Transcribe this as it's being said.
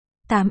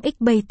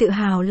8xbay tự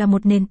hào là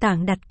một nền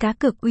tảng đặt cá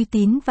cược uy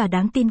tín và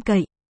đáng tin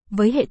cậy,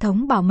 với hệ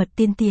thống bảo mật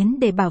tiên tiến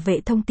để bảo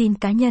vệ thông tin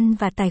cá nhân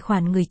và tài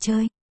khoản người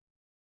chơi.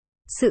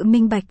 Sự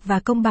minh bạch và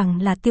công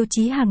bằng là tiêu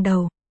chí hàng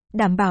đầu,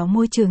 đảm bảo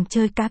môi trường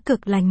chơi cá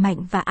cược lành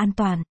mạnh và an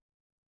toàn.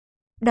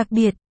 Đặc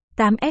biệt,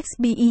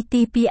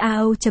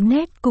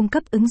 8xbetpao.net cung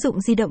cấp ứng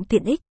dụng di động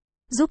tiện ích,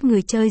 giúp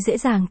người chơi dễ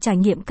dàng trải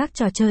nghiệm các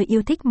trò chơi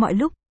yêu thích mọi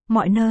lúc,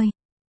 mọi nơi.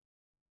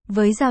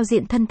 Với giao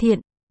diện thân thiện,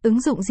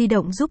 ứng dụng di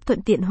động giúp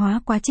thuận tiện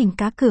hóa quá trình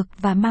cá cược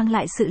và mang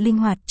lại sự linh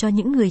hoạt cho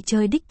những người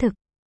chơi đích thực.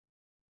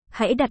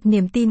 Hãy đặt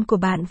niềm tin của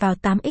bạn vào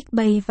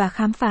 8xbay và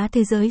khám phá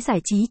thế giới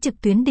giải trí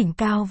trực tuyến đỉnh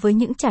cao với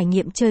những trải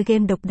nghiệm chơi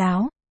game độc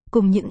đáo,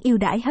 cùng những ưu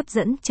đãi hấp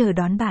dẫn chờ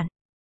đón bạn.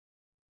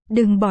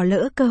 Đừng bỏ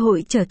lỡ cơ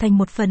hội trở thành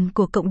một phần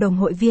của cộng đồng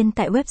hội viên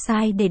tại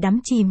website để đắm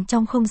chìm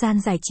trong không gian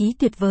giải trí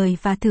tuyệt vời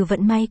và thử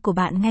vận may của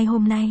bạn ngay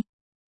hôm nay.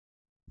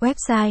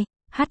 Website: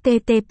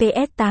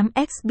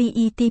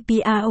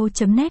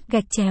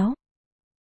 https://8xbetpao.net/.